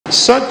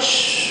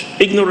Such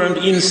ignorant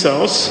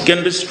insults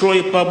can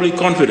destroy public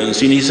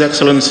confidence in His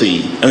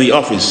Excellency and the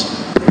office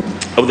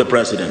of the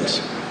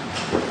President.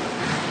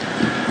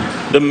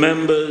 The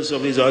members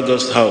of this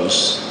august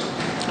House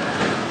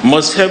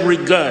must have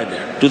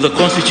regard to the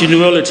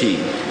constitutionality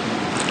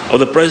of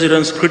the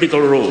President's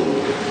critical role.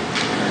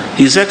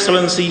 His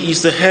Excellency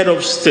is the head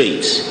of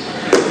state,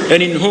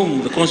 and in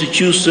whom the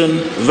Constitution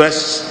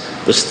vests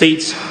the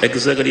state's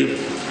executive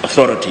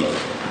authority.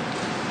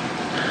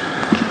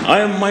 I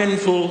am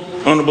mindful,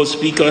 Honorable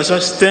Speaker, as I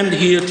stand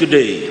here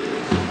today,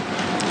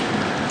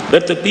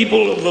 that the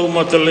people of the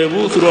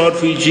Umatalevu throughout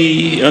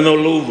Fiji and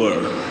all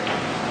over,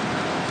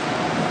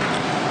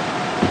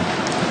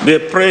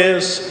 their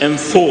prayers and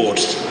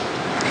thoughts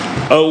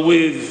are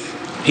with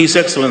His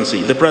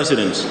Excellency, the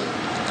President,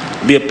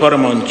 their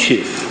paramount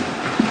chief.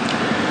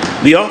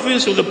 The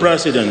office of the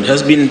President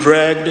has been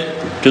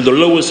dragged to the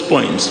lowest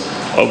points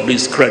of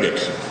discredit.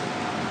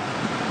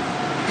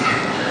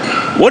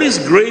 What is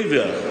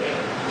graver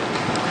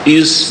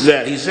is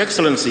that His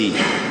Excellency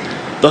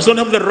does not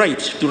have the right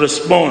to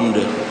respond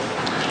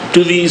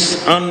to these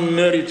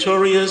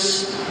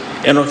unmeritorious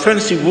and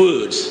offensive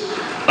words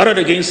uttered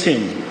against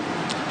him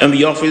and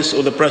the office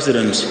of the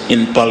President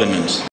in Parliament.